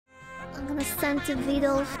I'm gonna send to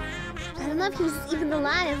Vedal. I don't know if he's even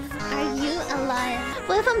alive. Are you alive?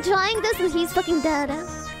 What if I'm trying this and he's fucking dead?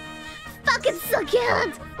 Fucking so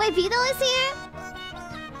cute! Wait, Vedal is here?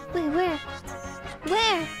 Wait, where?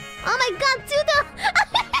 Where? Oh my god,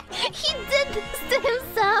 dude! He did this to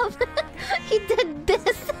himself! He did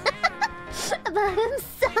this about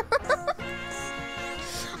himself!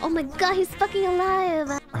 Oh my god, he's fucking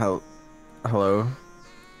alive! Hello?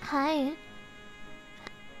 Hi.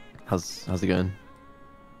 How's it going?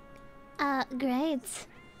 Great.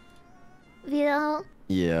 Vedal,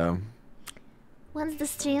 Yeah. when's the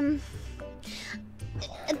stream?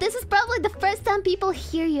 This is probably the first time people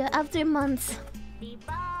hear you after months.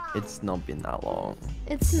 It's not been that long.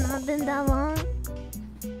 It's not been that long.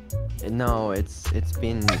 No, it's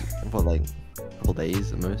been what, like a couple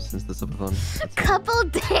days at most since the subathon. Couple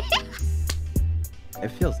days? It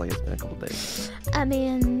feels like it's been a couple days. I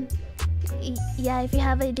mean, yeah, if you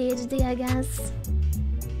have ADHD, I guess.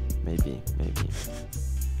 Maybe.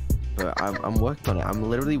 But I'm working on it. I'm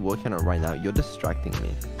literally working on it right now. You're distracting me.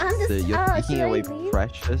 I'm just. So you're taking away leave?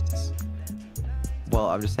 precious. Well,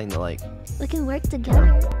 I'm just saying that, like. We can work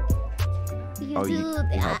together. You do.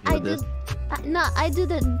 You help me with this? No, I do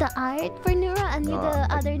the art for neuro and you the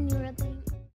other neuro thing.